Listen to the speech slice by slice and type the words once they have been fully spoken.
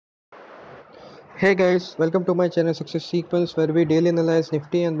Hey guys, welcome to my channel Success Sequence where we daily analyze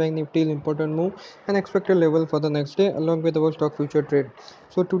Nifty and Bank Nifty's important move and expected level for the next day along with our stock future trade.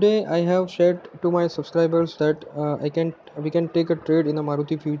 So today I have shared to my subscribers that we can take a trade in a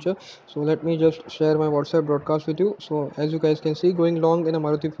Maruti future. So let me just share my WhatsApp broadcast with you. So as you guys can see, going long in a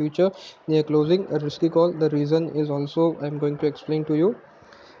Maruti future near closing a risky call. The reason is also I'm going to explain to you.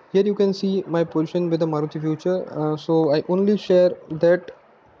 Here you can see my position with the Maruti future. So I only share that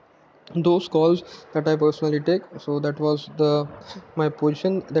those calls that I personally take. So that was the my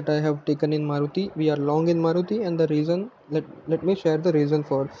position that I have taken in Maruti. We are long in Maruti, and the reason, let me share the reason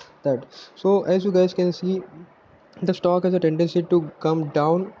for that. So as you guys can see, the stock has a tendency to come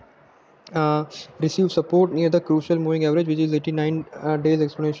down, uh, receive support near the crucial moving average, which is 89 days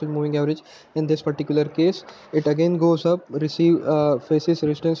exponential moving average. In this particular case, it again goes up, faces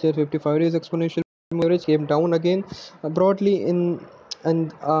resistance near 55 days exponential average, came down again broadly in,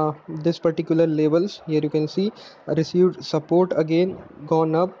 and this particular levels here you can see received support again,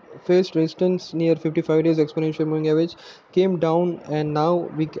 gone up, faced resistance near 55 days exponential moving average, came down, and now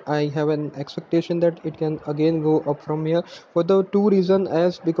I have an expectation that it can again go up from here for the two reason,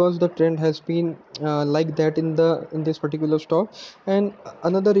 as because the trend has been like that in this particular stock, and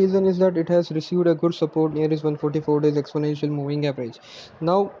another reason is that it has received a good support near its 144 days exponential moving average.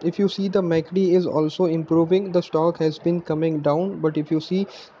 Now if you see, the MACD is also improving. The stock has been coming down, but if you see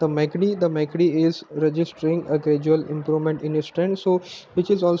the MACD is registering a gradual improvement in its trend, so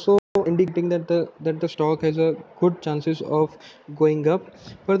which is also indicating that the stock has a good chances of going up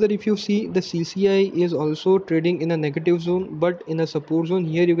further. If you see, the CCI is also trading in a negative zone but in a support zone.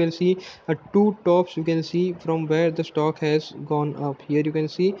 Here you can see two tops, you can see from where the stock has gone up. Here you can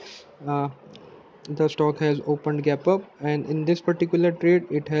see uh, the stock has opened gap up, and in this particular trade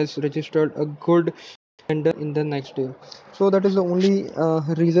it has registered a good candle in the next day. So that is the only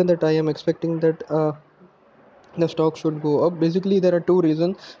reason that I am expecting that the stock should go up. Basically there are two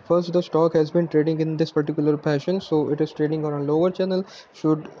reasons. First, the stock has been trading in this particular fashion, so it is trading on a lower channel,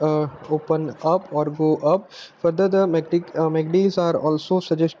 should open up or go up further. The MACDs are also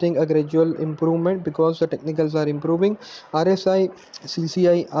suggesting a gradual improvement because the technicals are improving. RSI,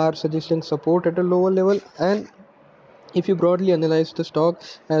 CCI are suggesting support at a lower level, and if you broadly analyze, the stock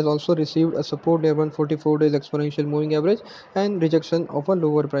has also received a support near 144 days exponential moving average and rejection of a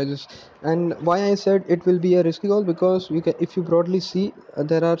lower prices. And why I said it will be a risky call, because if you broadly see,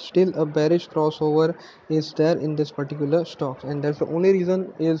 there are still a bearish crossover is there in this particular stock, and that's the only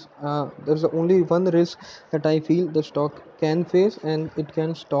reason is there's only one risk that I feel the stock can face, and it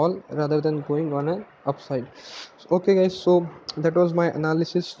can stall rather than going on an upside. Okay guys, so that was my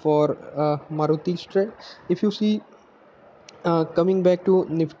analysis for Maruti trade. If you see, coming back to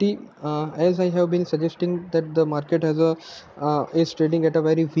Nifty, as I have been suggesting that the market has a is trading at a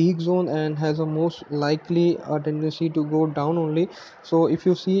very weak zone and has a most likely tendency to go down only. So if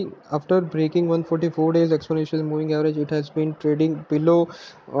you see, after breaking 144 days exponential moving average, it has been trading below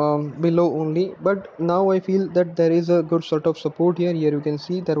only. But now I feel that there is a good sort of support here. Here you can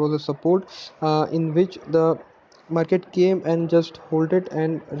see there was a support in which the market came and just hold it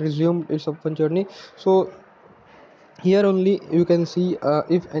and resumed its upward journey. So here only you can see,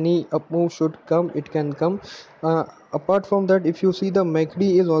 if any up move should come, it can come. Apart from that, if you see, the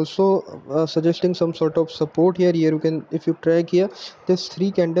MACD is also suggesting some sort of support here. Here you can, if you track here, this three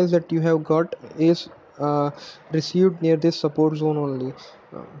candles that you have got is received near this support zone only.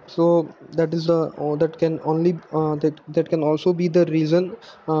 So that is the that can only that can also be the reason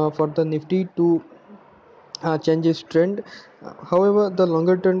for the Nifty to changes trend. However, the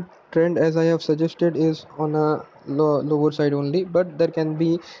longer term trend, as I have suggested, is on a lower side only, but there can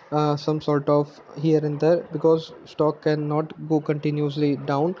be some sort of here and there, because stock cannot go continuously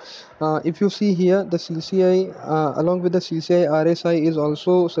down. If you see here, the CCI along with the CCI, RSI is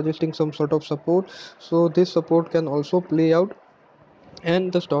also suggesting some sort of support, so this support can also play out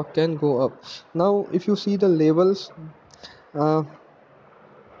and the stock can go up. Now if you see the levels, uh,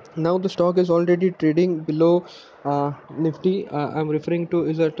 now the stock is already trading below Nifty. I'm referring to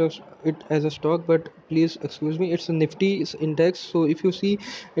is that it as a stock, but please excuse me, it's a Nifty index. So if you see,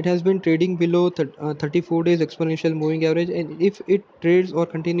 it has been trading below 34 days exponential moving average, and if it trades or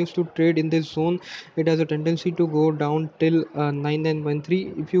continues to trade in this zone, it has a tendency to go down till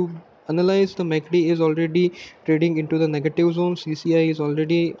 9913. If you analyze, the MACD is already trading into the negative zone, CCI is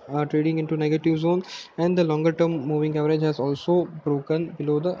already trading into negative zone, and the longer term moving average has also broken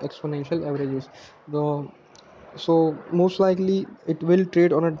below the exponential averages. The So most likely it will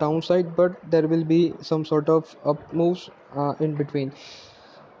trade on a downside, but there will be some sort of up moves in between.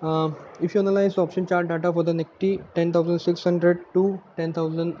 If you analyze the option chart data for the Nifty, 10,600 to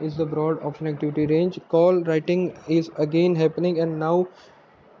 10,000 is the broad option activity range. Call writing is again happening, and now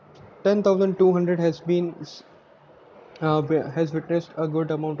 10,200 has witnessed a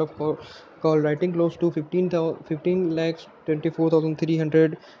good amount of call writing. Close to 15 lakhs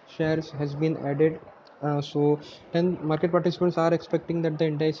 24,300 shares has been added. So 10 market participants are expecting that the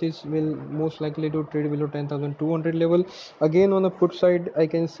indices will most likely to trade below 10,200 level. Again, on the put side, I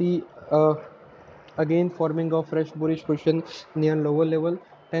can see again forming of fresh bullish position near lower level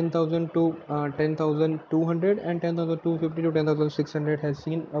 10,000 to 10,200, and 10,250 to 10,600 has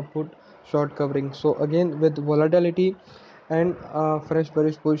seen a put short covering. So again, with volatility and fresh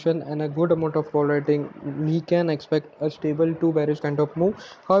bearish position and a good amount of call writing, we can expect a stable to bearish kind of move.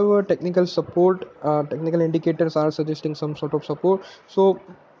 However, technical indicators are suggesting some sort of support, so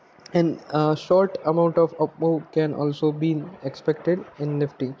and a short amount of up move can also be expected in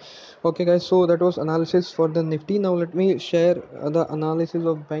Nifty. Okay guys, so that was analysis for the Nifty. Now let me share the analysis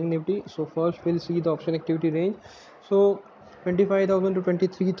of Bank Nifty. So first we'll see the option activity range. So 25,000 to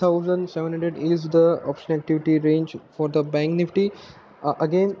 23,700 is the option activity range for the Bank Nifty.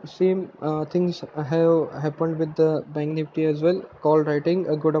 Again, same things have happened with the Bank Nifty as well. Call writing,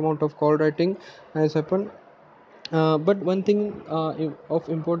 a good amount of call writing has happened. But one thing of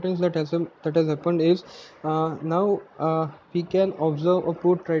importance that has happened is now we can observe a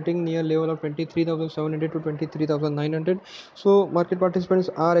put writing near level of 23,700 to 23,900. So market participants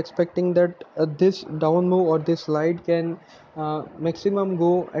are expecting that this down move or this slide can maximum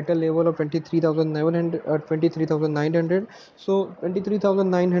go at a level of 23,900 or 23,900. So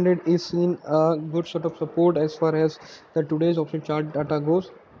 23,900 is seen a good sort of support as far as the today's option chart data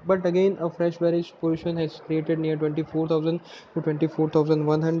goes. But again, a fresh bearish position has created near 24,000 to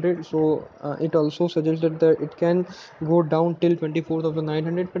 24,100. So it also suggests that it can go down till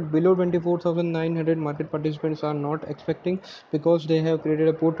 24,900, but below 24,900 market participants are not expecting, because they have created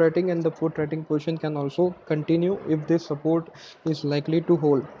a put writing, and the put writing position can also continue if this support is likely to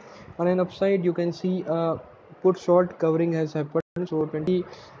hold. On an upside, you can see put short covering has happened. So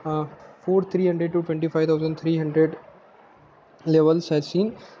 24,300 to 25,300 levels has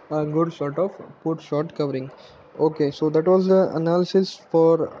seen a good sort of put short covering. Okay, so that was the analysis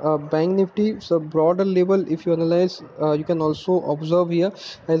for Bank Nifty. So broader level, if you analyze, you can also observe here,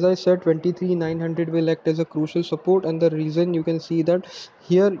 as I said, 23,900 will act as a crucial support, and the reason you can see that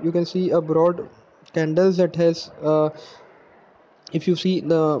here you can see a broad candles that has if you see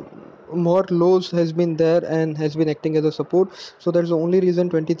the more lows has been there and has been acting as a support. So that's the only reason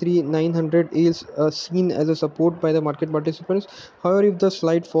 23,900 is seen as a support by the market participants. However, if the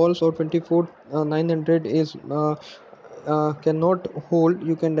slide falls or 24,900 is cannot hold,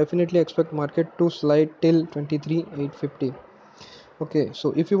 you can definitely expect market to slide till 23,850. Okay,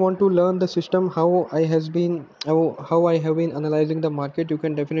 so if you want to learn the system, how I have been analyzing the market, you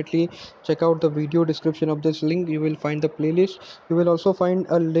can definitely check out the video description of this link. You will find the playlist. You will also find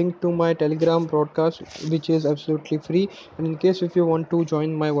a link to my Telegram broadcast, which is absolutely free. And in case if you want to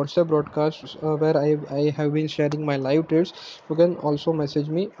join my WhatsApp broadcast, where I have been sharing my live trades, you can also message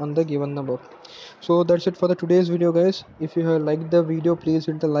me on the given number. So that's it for the today's video guys. If you have liked the video, please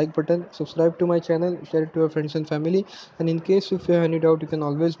hit the like button, subscribe to my channel, share it to your friends and family, and in case if you have any doubt, you can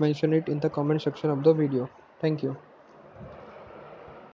always mention it in the comment section of the video. Thank you.